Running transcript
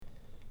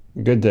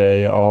Good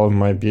day, all of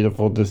my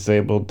beautiful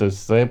disabled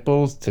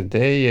disciples.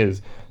 Today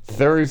is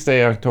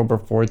Thursday, October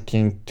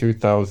 14th,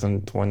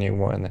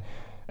 2021.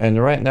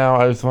 And right now,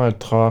 I just want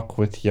to talk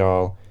with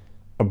y'all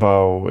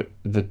about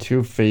the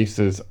two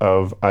faces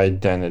of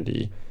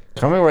identity.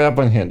 Coming right up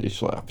on Handy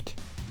Schlapped.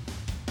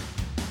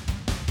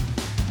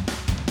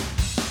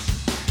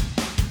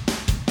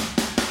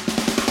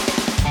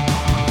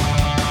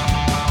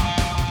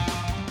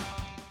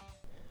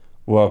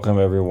 Welcome,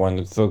 everyone.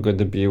 It's so good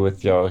to be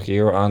with y'all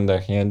here on the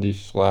Handy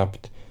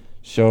Schlapped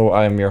show.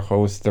 I'm your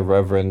host, the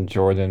Reverend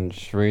Jordan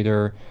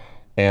Schrader,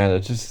 and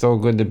it's just so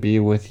good to be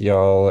with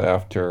y'all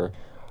after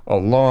a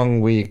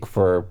long week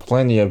for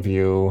plenty of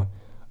you.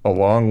 A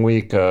long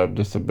week of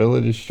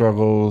disability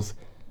struggles,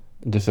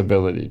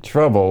 disability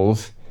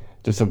troubles,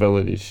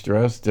 disability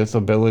stress,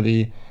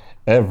 disability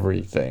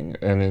everything.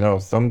 And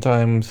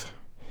sometimes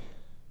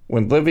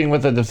when living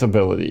with a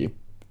disability,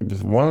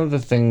 it's one of the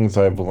things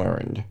I've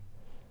learned,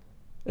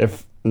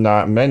 if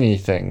not many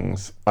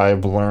things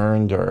I've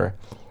learned, or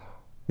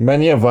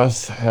many of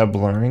us have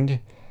learned,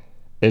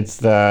 it's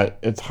that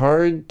it's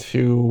hard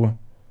to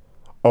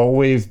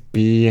always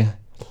be.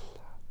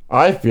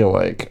 I feel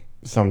like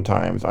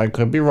sometimes, I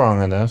could be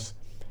wrong on this,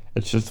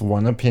 it's just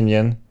one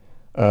opinion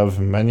of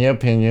many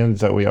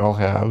opinions that we all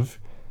have,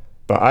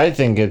 but I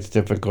think it's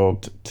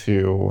difficult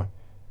to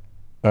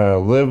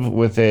live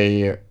with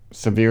a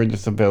severe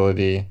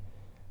disability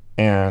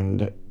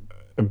and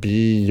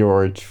be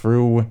your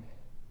true,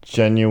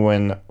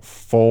 genuine,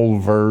 full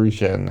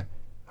version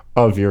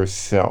of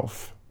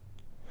yourself.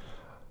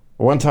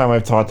 One time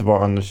I've talked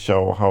about on the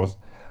show how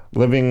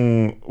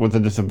living with a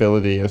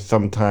disability is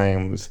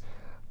sometimes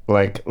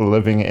like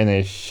living in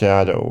a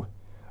shadow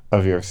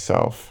of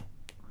yourself,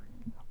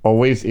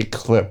 always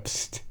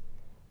eclipsed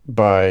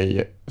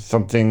by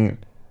something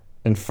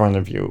in front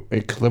of you,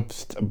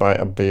 eclipsed by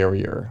a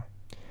barrier,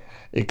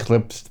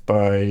 eclipsed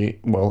by,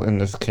 well, in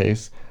this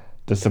case,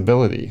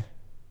 disability,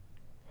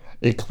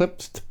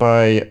 eclipsed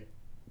by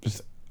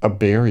just a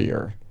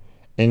barrier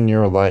in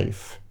your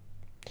life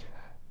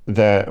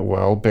that,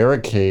 well,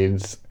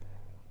 barricades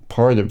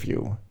part of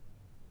you,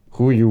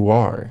 who you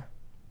are.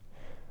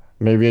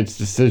 Maybe it's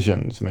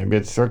decisions, maybe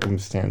it's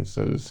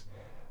circumstances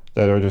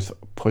that are just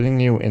putting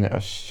you in a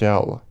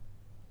shell,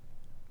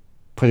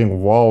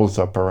 putting walls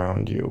up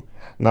around you.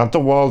 Not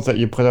the walls that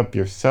you put up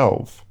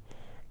yourself,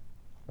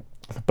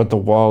 but the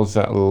walls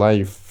that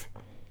life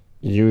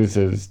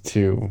uses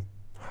to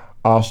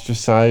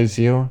ostracize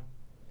you,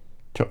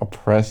 to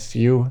oppress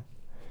you,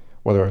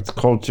 whether it's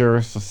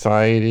culture,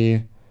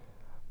 society,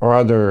 or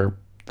other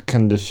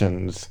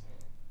conditions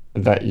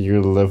that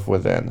you live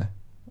within.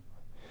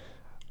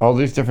 All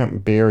these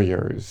different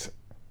barriers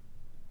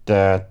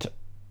that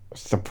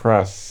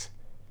suppress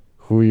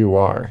who you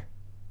are.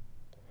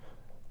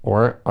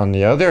 Or, on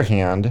the other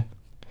hand,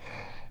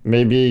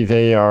 maybe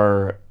they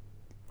are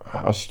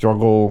a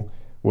struggle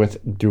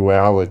with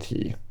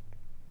duality.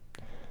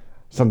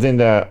 Something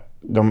that,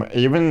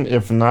 even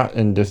if not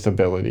in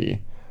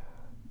disability,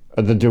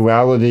 the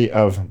duality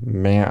of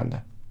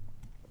man.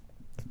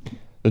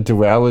 The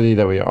duality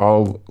that we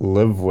all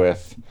live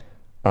with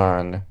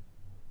on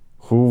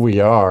who we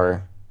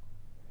are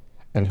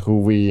and who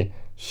we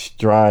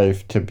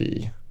strive to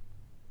be.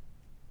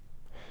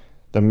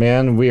 The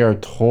man we are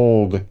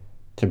told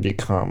to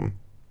become.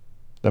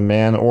 The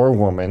man or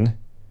woman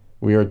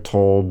we are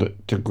told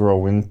to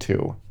grow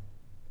into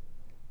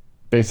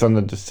based on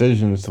the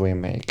decisions we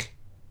make.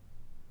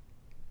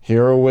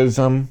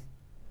 Heroism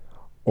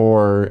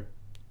or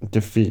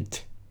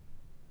defeat.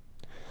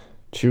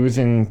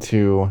 Choosing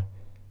to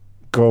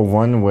go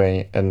one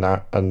way and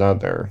not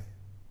another.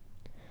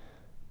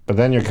 But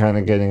then you're kind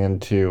of getting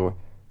into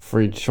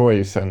free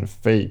choice and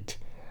fate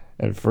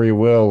and free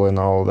will and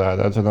all that.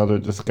 That's another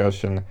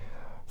discussion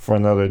for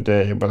another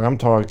day. But I'm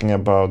talking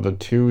about the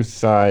two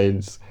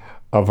sides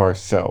of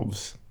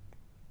ourselves.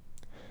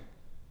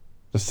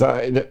 The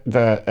side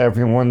that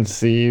everyone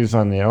sees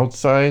on the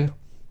outside,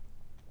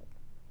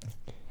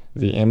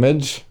 the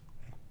image,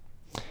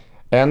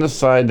 and the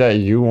side that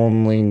you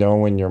only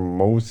know in your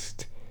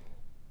most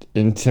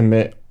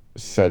intimate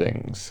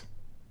settings,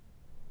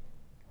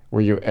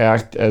 where you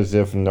act as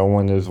if no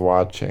one is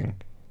watching.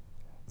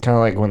 Kind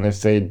of like when they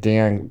say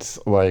dance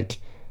like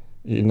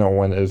no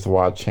one is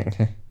watching.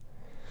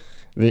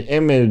 The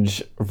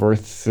image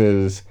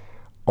versus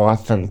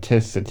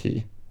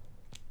authenticity.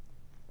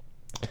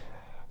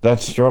 That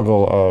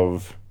struggle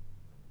of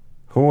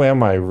who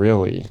am I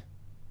really?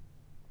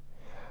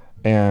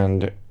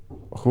 And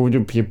who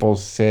do people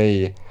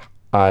say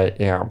I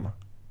am?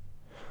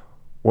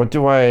 What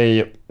do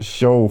I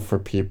show for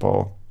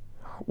people?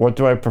 What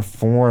do I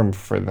perform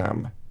for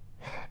them?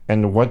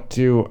 And what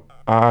do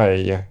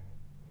I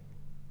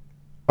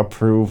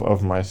approve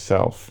of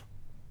myself?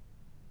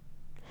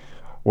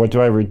 What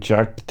do I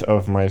reject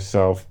of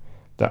myself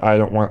that I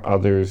don't want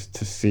others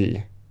to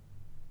see?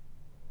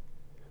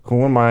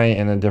 Who am I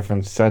in a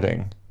different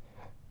setting?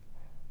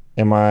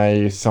 Am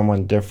I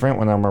someone different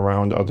when I'm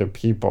around other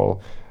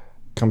people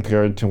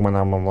compared to when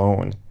I'm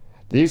alone?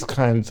 These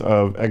kinds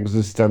of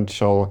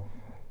existential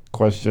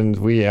questions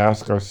we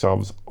ask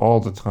ourselves all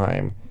the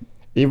time,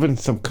 even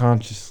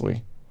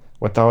subconsciously,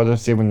 without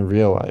us even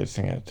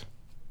realizing it.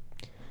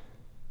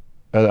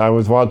 I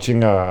was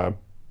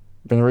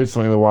been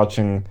recently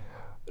watching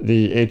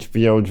the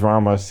HBO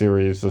drama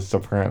series The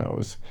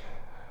Sopranos.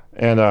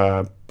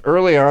 And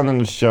early on in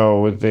the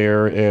show,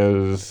 there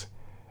is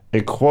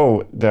a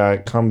quote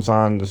that comes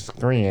on the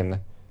screen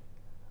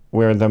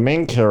where the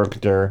main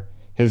character,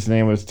 his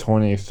name is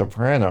Tony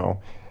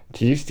Soprano,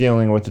 he's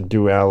dealing with a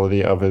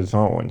duality of his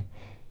own.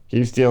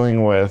 He's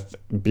dealing with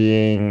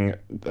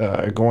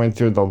going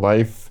through the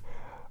life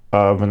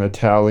of an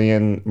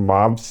Italian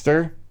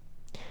mobster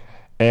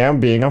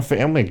and being a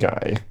family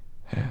guy.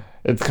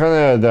 It's kind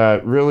of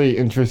that really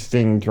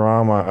interesting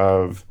drama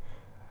of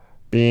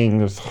being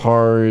this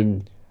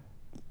hard,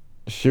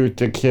 shoot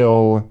to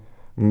kill,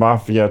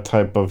 mafia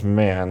type of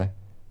man.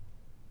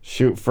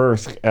 Shoot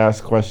first,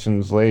 ask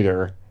questions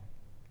later.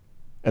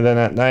 And then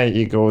at night,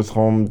 he goes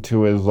home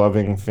to his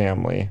loving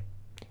family.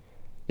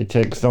 He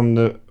takes them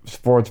to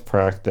sports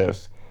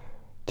practice,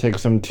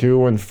 takes them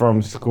to and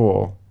from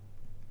school,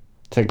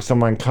 takes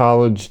them on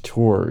college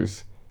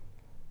tours,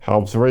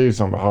 helps raise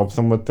them, helps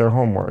them with their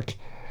homework.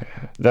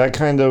 That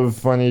kind of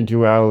funny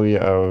duality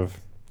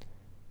of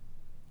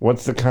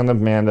what's the kind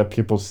of man that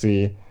people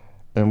see,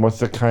 and what's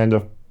the kind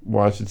of,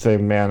 well, I should say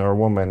man or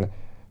woman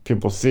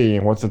people see,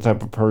 and what's the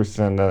type of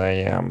person that I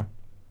am.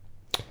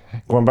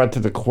 Going back to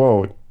the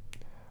quote,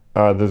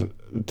 the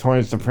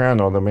Tony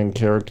Soprano, the main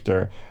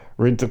character,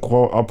 reads the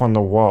quote up on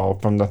the wall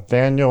from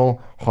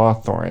Nathaniel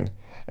Hawthorne,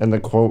 and the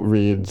quote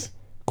reads,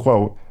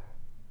 quote,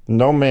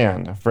 "No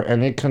man, for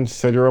any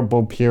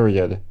considerable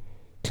period,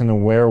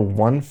 can wear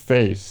one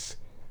face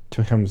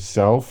to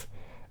himself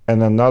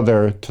and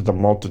another to the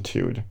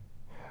multitude,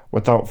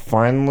 without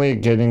finally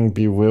getting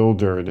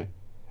bewildered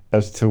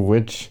as to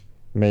which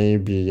may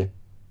be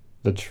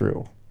the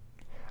true."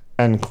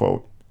 End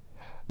quote.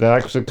 That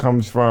actually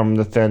comes from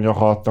Nathaniel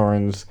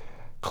Hawthorne's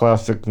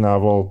classic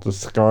novel, The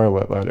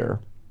Scarlet Letter.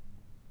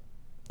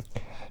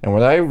 And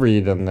what I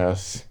read in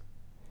this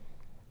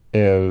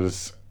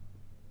is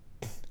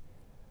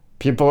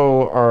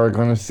people are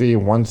going to see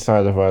one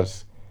side of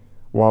us,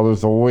 while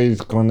there's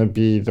always going to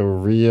be the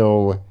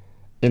real,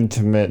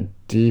 intimate,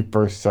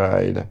 deeper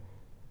side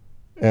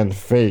and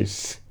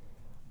face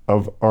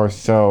of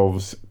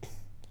ourselves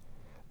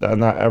that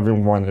not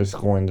everyone is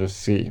going to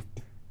see.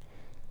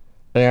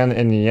 And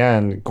in the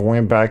end,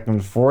 going back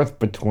and forth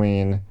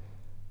between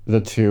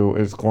the two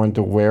is going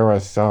to wear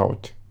us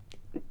out.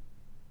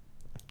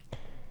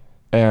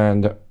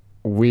 And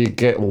we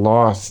get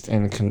lost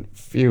and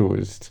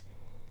confused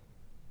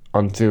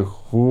onto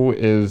who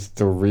is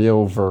the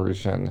real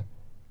version,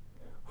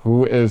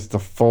 who is the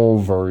full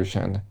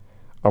version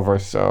of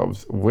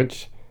ourselves,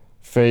 which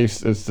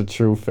face is the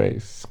true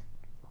face.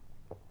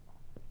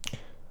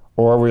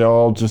 Or are we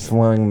all just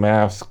wearing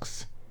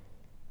masks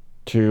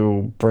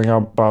to bring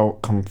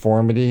about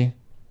conformity,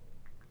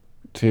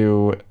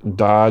 to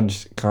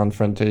dodge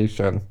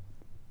confrontation,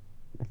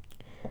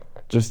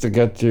 just to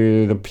get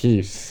to the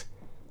peace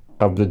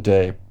of the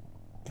day?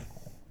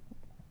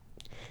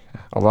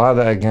 A lot of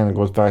that, again,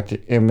 goes back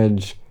to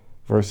image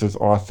versus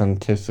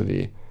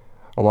authenticity.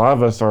 A lot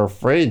of us are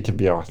afraid to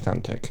be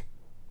authentic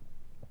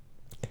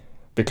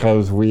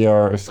because we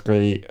are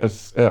scared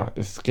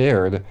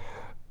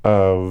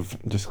of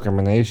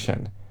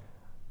discrimination,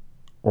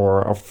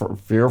 or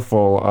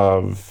fearful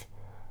of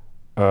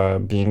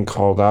being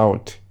called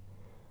out,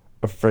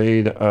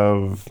 afraid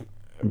of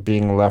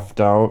being left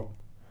out,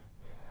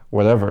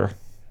 whatever.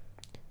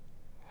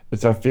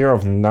 It's a fear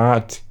of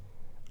not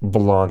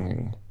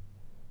belonging.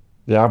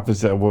 The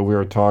opposite of what we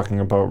were talking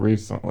about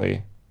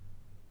recently.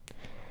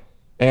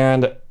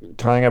 And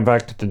tying it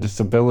back to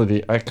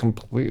disability, I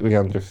completely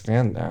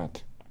understand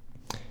that.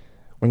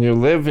 When you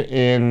live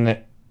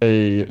in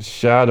a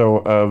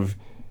shadow of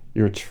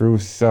your true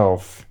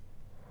self,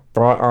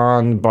 brought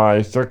on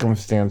by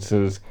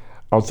circumstances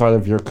outside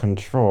of your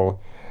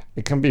control,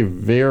 it can be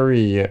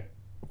very,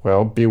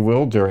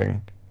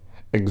 bewildering,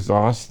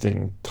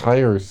 exhausting,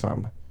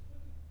 tiresome.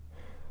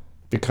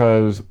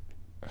 Because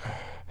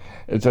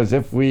it's as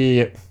if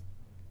we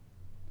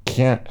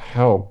can't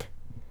help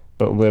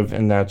but live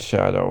in that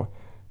shadow,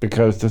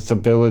 because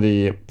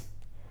disability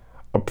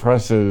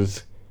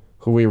oppresses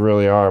who we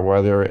really are,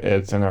 whether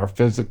it's in our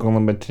physical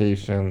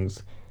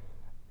limitations,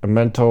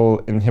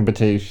 mental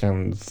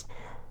inhibitions,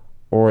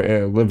 or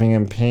living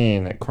in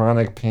pain,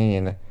 chronic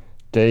pain,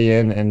 day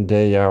in and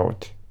day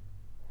out.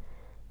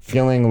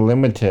 Feeling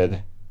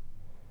limited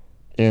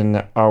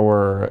in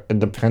our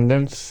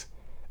independence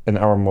and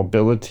our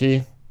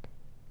mobility.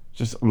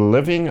 Just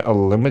living a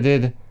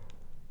limited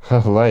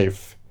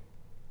life.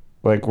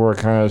 Like we're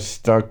kind of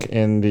stuck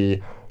in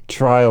the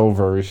trial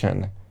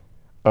version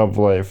of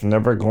life,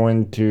 never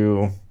going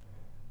to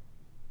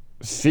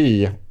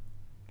see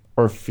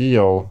or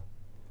feel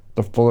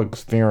the full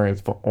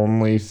experience, but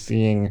only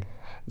seeing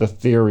the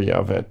theory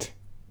of it.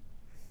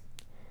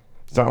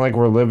 It's not like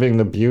we're living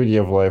the beauty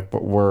of life,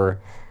 but we're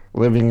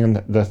living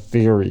in the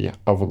theory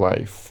of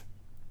life.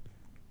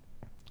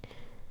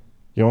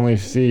 You only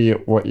see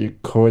what you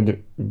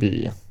could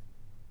be.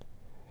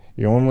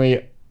 You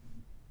only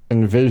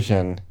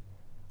envision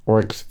or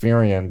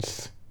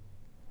experience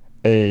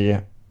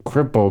a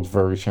crippled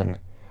version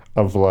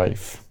of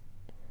life,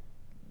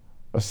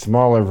 a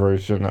smaller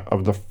version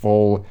of the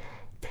full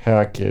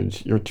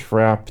package. You're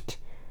trapped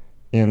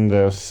in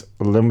this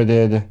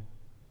limited,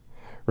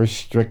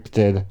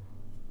 restricted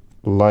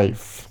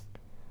life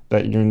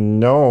that you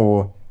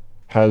know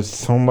has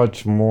so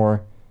much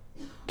more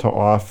to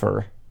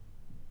offer,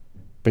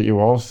 but you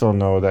also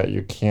know that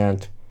you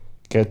can't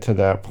get to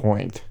that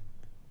point.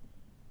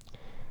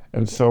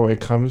 And so it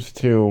comes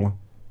to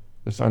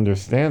this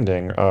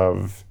understanding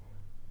of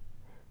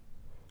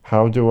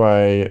how do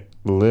I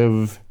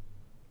live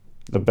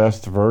the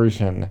best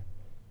version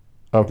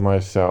of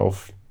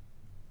myself,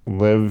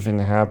 live in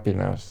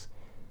happiness,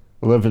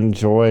 live in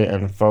joy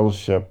and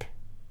fellowship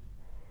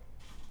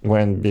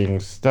when being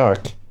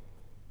stuck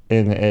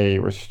in a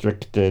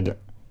restricted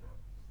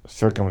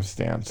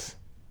circumstance.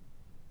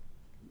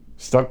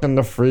 Stuck in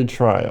the free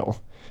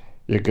trial,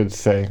 you could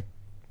say,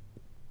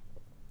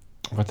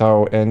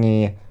 without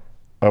any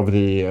of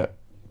the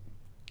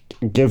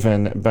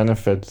given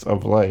benefits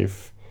of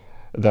life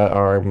that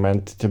are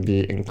meant to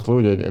be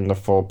included in the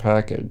full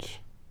package.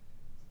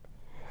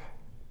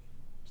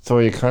 So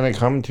you kind of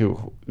come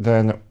to,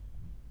 then,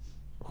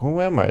 who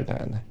am I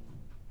then?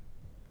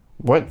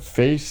 What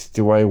face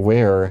do I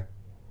wear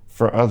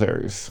for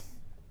others?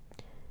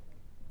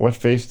 What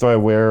face do I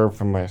wear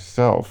for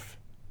myself?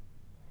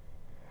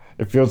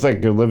 It feels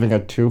like you're living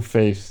a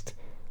two-faced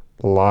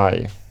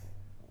lie.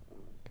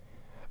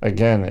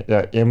 Again,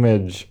 that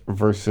image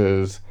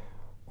versus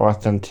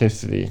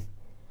authenticity.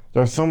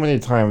 There are so many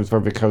times where,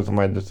 because of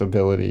my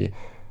disability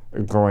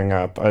growing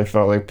up, I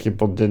felt like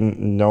people didn't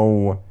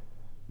know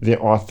the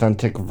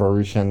authentic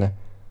version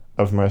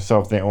of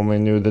myself. They only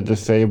knew the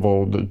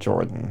disabled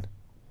Jordan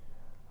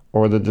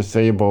or the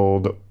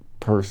disabled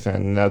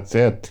person. That's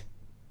it.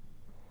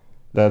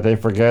 That they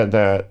forget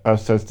that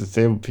us as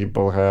disabled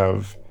people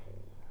have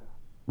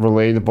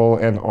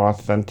relatable and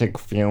authentic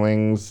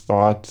feelings,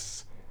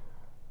 thoughts,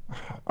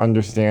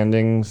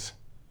 understandings,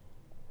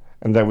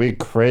 and that we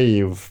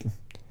crave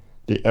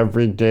the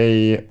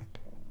everyday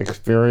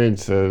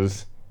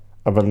experiences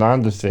of a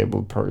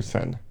non-disabled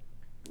person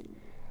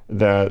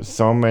that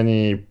so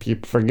many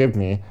people, forgive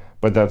me,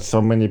 but that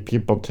so many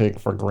people take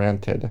for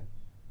granted.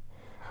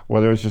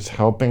 Whether it's just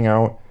helping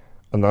out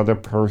another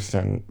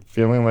person,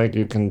 feeling like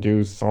you can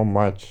do so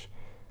much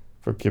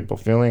for people,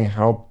 feeling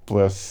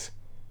helpless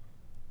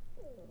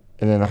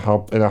and in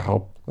a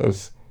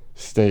helpless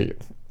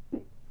state.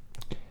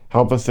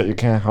 Helpless that you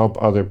can't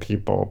help other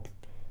people.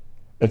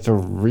 It's a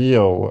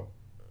real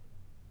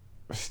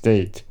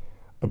state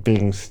of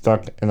being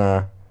stuck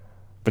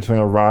between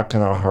a rock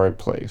and a hard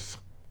place.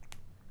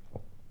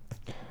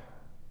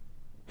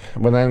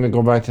 But then we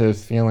go back to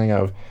this feeling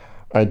of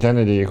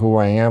identity, who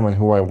I am and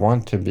who I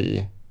want to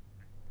be.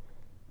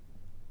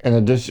 In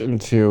addition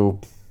to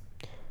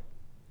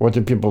what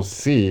do people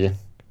see,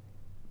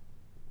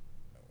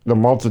 the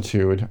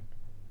multitude,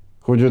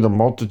 who do the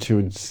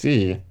multitude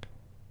see,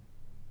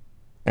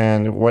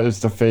 and what is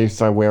the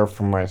face I wear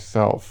for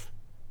myself?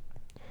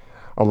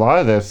 A lot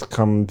of this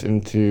comes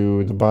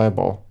into the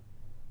Bible.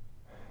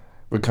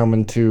 We come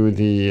into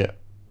the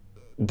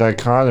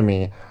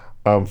dichotomy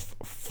of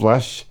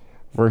flesh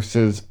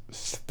versus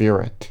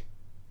spirit.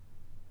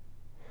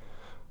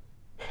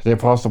 The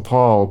Apostle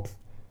Paul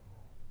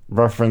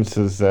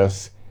references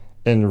this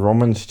in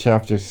Romans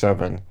chapter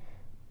 7.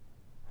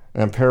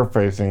 And I'm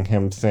paraphrasing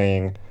him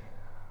saying,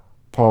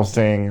 Paul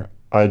saying,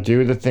 I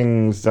do the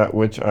things that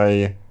which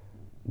I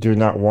do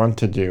not want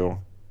to do,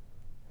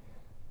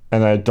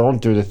 and I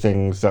don't do the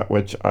things that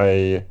which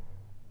I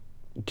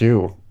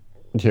do.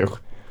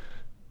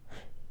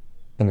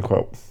 End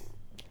quote.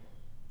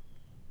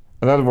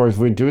 In other words,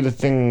 we do the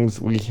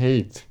things we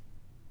hate,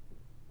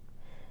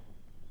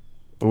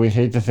 but we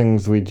hate the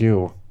things we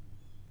do.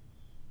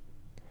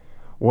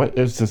 What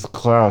is this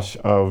clash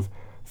of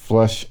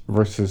flesh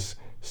versus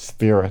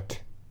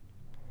spirit?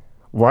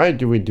 Why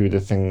do we do the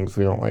things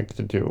we don't like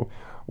to do?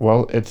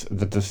 Well, it's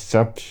the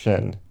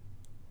deception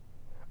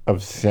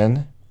of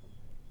sin,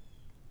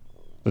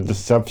 the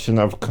deception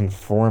of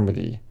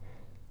conformity,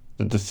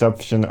 the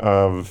deception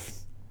of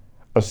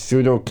a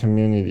pseudo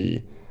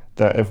community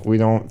that if we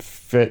don't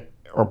fit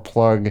or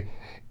plug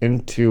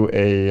into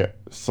a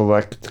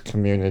select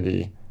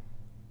community,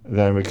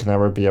 then we can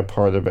never be a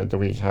part of it, that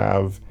we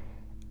have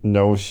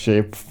no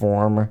shape,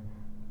 form,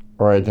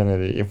 or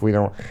identity if we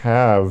don't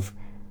have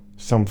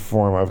some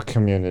form of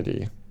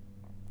community.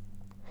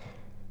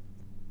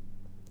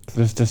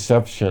 This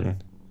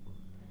deception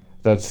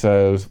that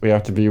says we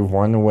have to be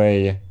one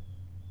way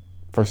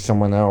for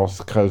someone else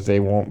because they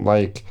won't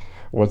like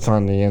what's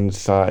on the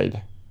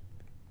inside.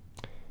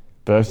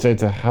 But I say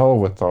to hell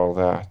with all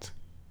that.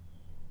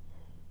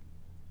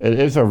 It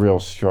is a real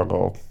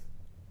struggle.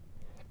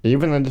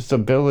 Even a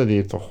disability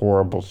is a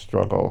horrible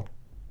struggle.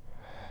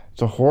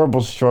 It's a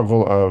horrible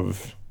struggle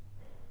of,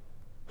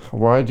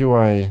 why do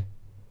I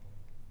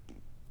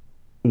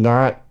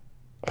not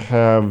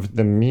have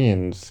the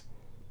means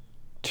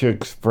to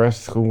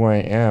express who I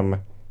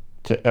am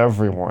to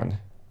everyone?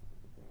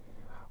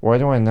 Why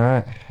do I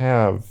not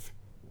have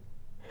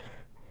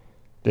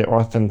the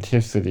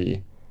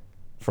authenticity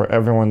for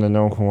everyone to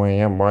know who I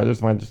am? Why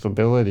does my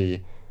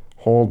disability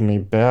hold me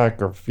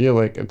back or feel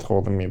like it's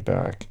holding me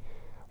back?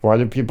 Why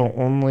do people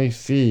only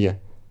see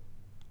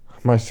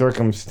my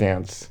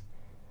circumstance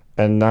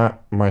and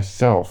not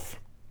myself?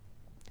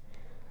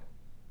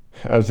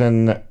 As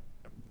in,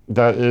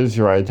 that is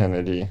your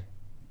identity.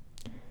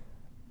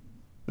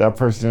 That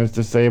person is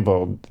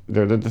disabled.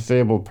 They're the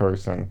disabled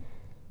person.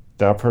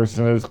 That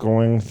person is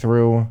going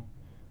through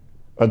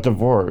a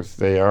divorce.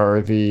 They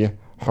are the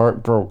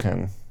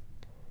heartbroken.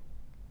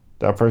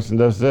 That person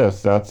does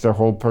this. That's their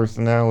whole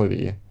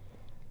personality.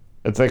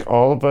 It's like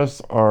all of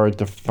us are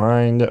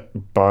defined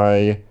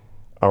by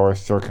our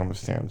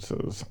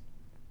circumstances.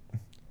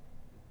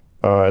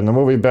 In the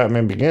movie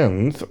Batman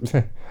Begins,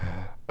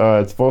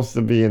 it's supposed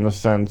to be in the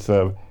sense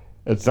of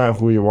it's not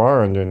who you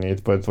are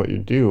underneath, but it's what you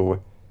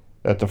do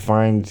that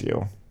defines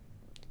you.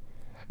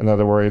 In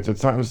other words,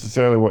 it's not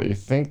necessarily what you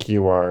think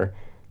you are,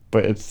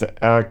 but it's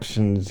the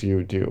actions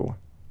you do.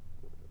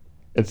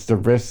 It's the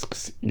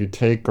risks you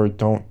take or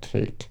don't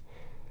take.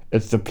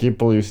 It's the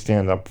people you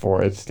stand up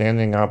for. It's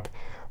standing up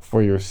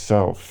for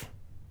yourself.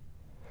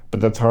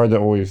 But that's hard to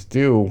always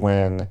do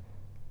when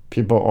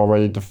people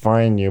already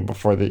define you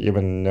before they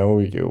even know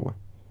you,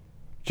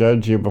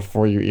 judge you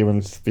before you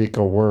even speak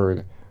a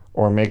word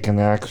or make an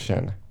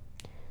action,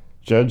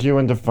 judge you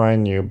and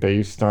define you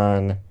based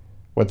on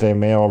what they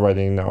may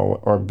already know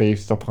or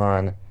based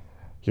upon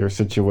your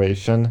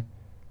situation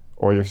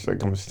or your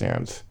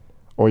circumstance.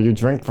 Or you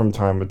drink from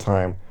time to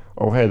time.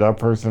 Oh, hey, that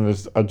person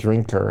is a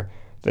drinker.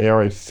 They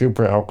are a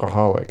super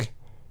alcoholic.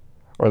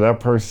 Or that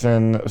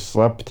person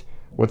slept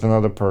with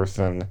another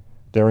person.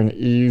 They're an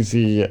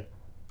easy,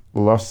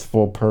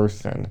 lustful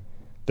person.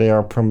 They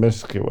are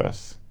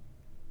promiscuous.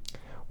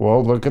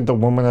 Well, look at the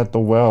woman at the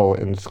well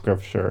in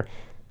Scripture.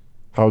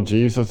 How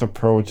Jesus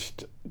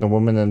approached the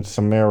woman in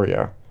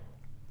Samaria.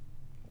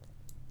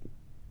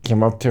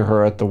 Came up to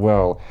her at the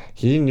well.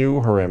 He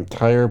knew her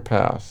entire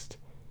past.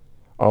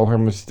 All her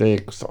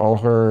mistakes, all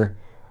her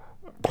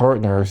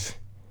partners,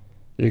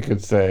 you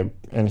could say.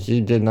 And he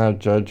did not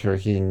judge her.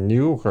 He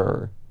knew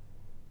her.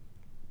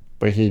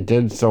 But he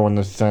did so in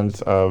the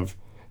sense of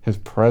his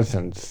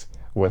presence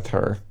with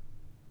her.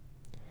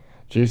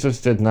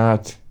 Jesus did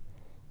not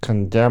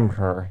condemn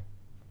her,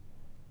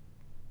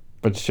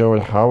 but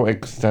showed how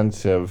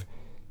extensive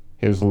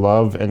his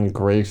love and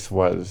grace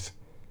was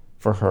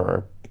for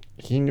her.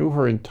 He knew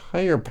her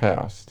entire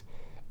past.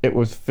 It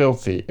was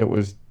filthy, it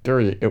was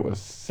dirty, it was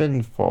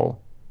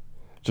sinful,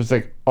 just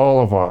like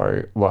all of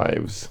our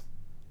lives,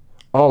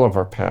 all of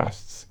our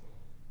pasts,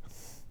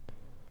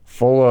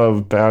 full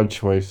of bad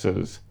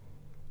choices,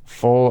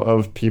 full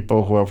of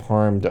people who have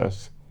harmed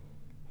us,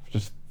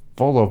 just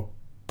full of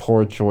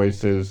poor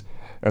choices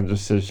and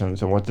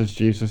decisions. And what does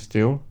Jesus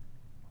do?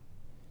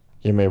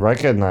 He may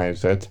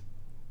recognize it,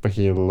 but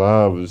he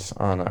loves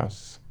on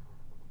us.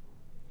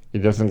 He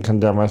doesn't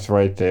condemn us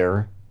right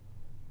there.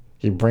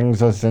 He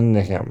brings us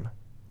into him.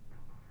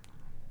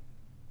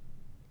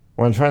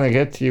 What I'm trying to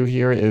get to you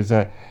here is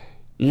that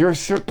your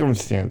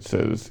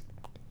circumstances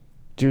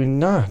do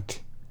not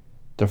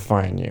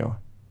define you.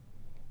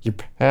 Your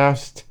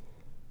past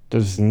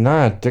does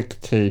not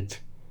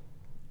dictate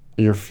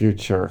your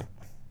future,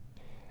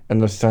 in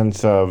the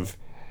sense of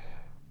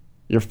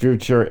your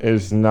future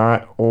is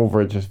not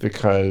over just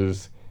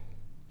because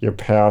your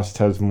past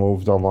has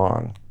moved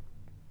along.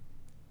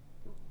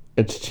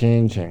 It's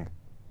changing.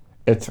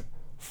 It's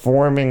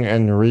forming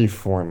and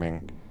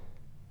reforming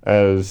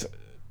as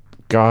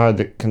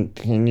God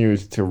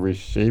continues to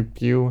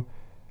reshape you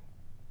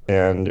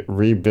and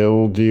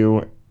rebuild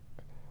you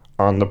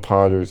on the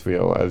potter's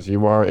wheel, as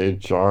you are a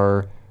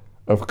jar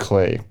of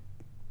clay,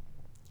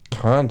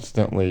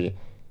 constantly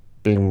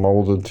being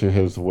molded to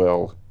his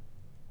will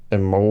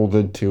and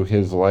molded to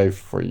his life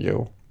for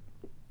you.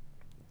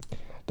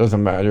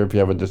 Doesn't matter if you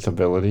have a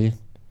disability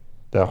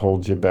that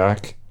holds you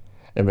back.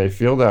 It may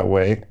feel that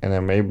way, and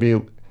it may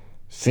be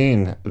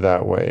seen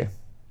that way.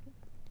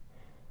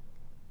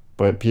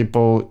 But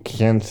people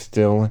can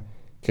still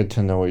get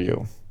to know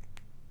you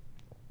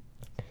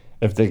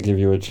if they give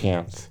you a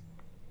chance.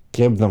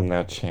 Give them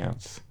that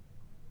chance.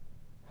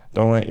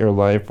 Don't let your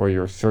life or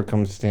your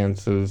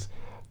circumstances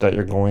that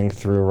you're going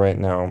through right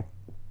now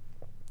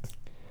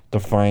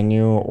define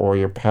you, or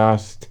your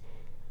past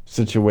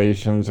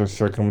situations or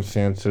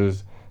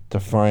circumstances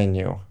define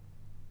you.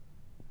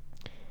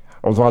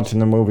 I was watching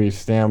the movie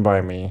Stand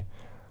By Me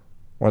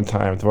one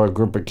time. It's about a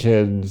group of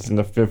kids in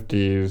the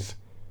 50s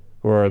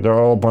they're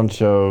all a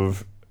bunch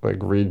of like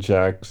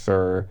rejects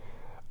or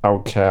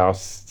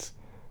outcasts.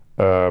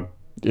 They're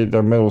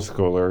middle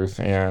schoolers,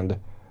 and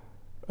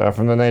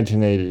from the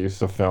 1980s,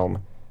 the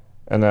film.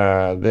 And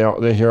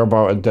they hear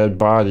about a dead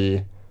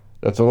body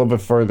that's a little bit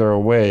further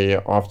away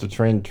off the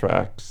train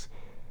tracks.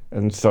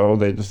 And so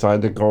they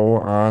decide to go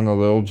on a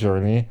little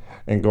journey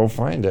and go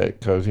find it,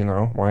 because,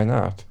 why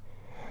not?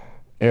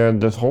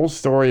 And this whole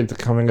story is a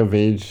coming of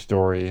age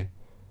story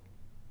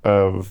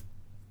of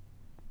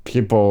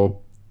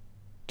people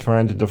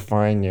trying to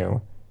define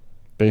you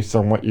based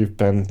on what you've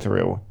been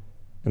through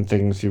and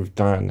things you've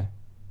done,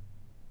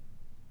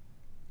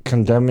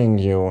 condemning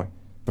you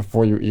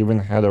before you even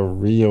had a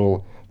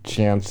real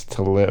chance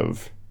to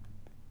live.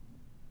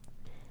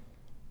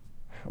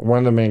 One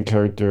of the main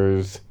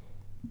characters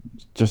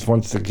just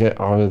wants to get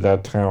out of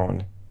that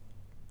town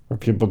where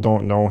people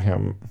don't know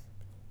him.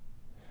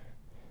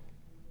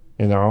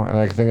 And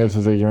I think this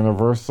is a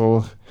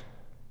universal,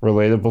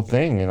 relatable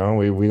thing.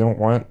 We don't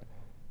want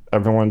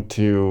everyone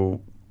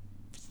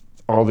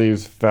all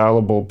these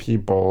fallible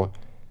people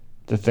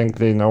to think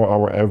they know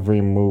our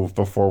every move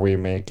before we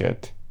make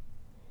it.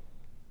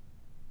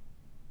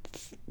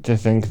 To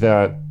think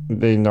that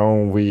they know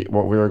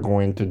what we are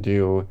going to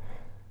do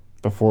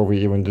before we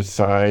even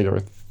decide or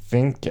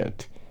think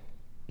it.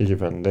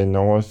 Even they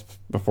know us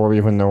before we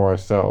even know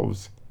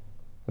ourselves.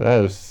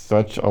 That is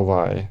such a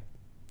lie.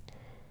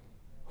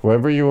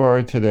 Whoever you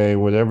are today,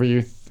 whoever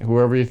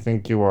you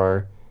think you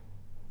are,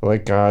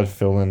 let God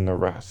fill in the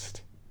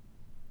rest.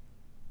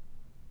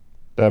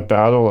 That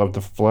battle of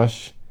the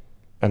flesh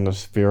and the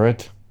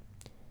spirit,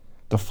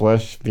 the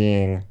flesh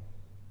being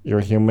your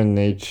human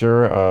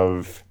nature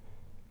of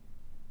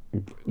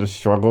the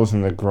struggles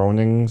and the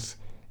groanings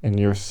in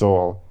your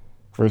soul,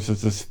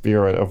 versus the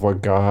spirit of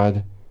what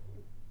God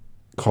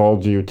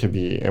called you to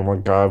be and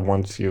what God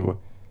wants you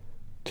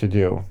to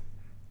do.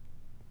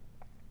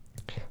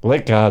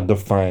 Let God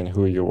define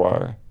who you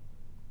are,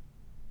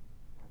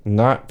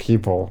 not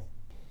people,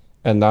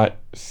 and not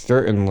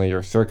certainly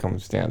your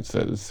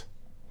circumstances.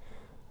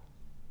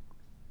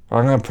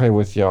 I'm going to pray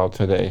with y'all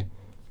today.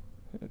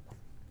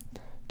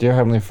 Dear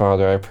Heavenly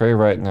Father, I pray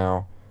right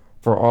now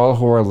for all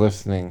who are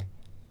listening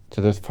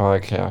to this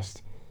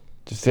podcast,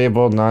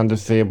 disabled,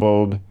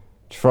 non-disabled,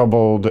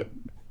 troubled,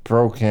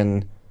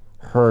 broken,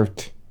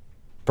 hurt,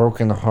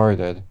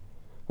 broken-hearted.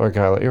 Lord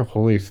God, let your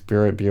Holy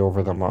Spirit be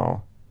over them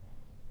all.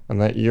 And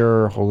let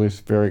your Holy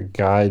Spirit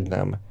guide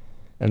them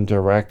and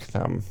direct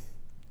them.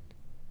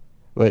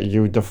 Let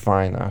you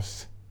define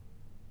us.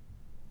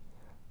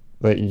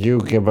 Let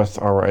you give us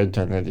our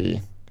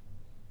identity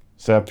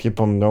so that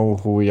people know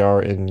who we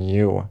are in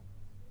you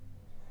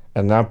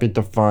and not be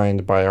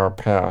defined by our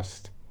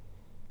past,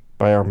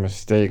 by our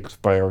mistakes,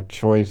 by our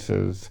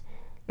choices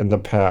in the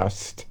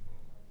past,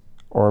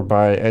 or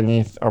by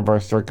any of our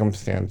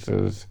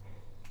circumstances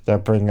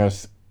that bring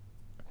us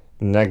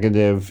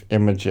negative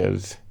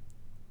images.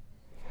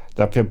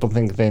 That people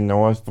think they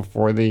know us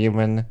before they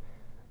even,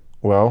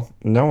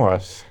 know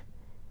us.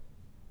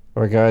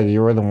 Lord God,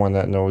 you are the one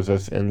that knows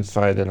us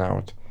inside and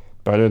out,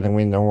 better than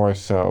we know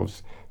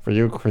ourselves, for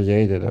you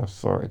created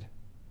us, Lord.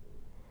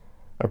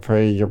 I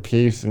pray your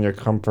peace and your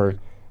comfort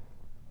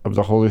of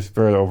the Holy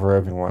Spirit over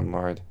everyone,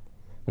 Lord.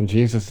 In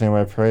Jesus' name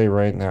I pray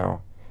right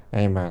now.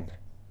 Amen.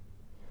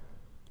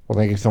 Well,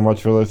 thank you so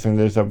much for listening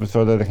to this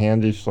episode of the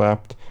Handy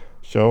Slapped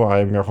Show. I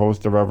am your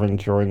host, the Reverend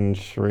Jordan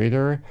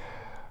Schrader.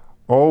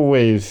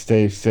 Always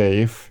stay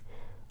safe.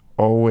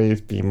 Always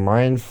be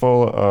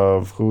mindful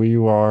of who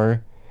you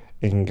are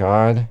in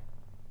God.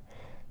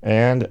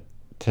 And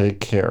take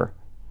care.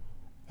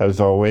 As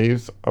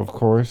always, of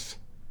course,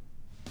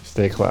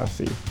 stay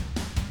classy.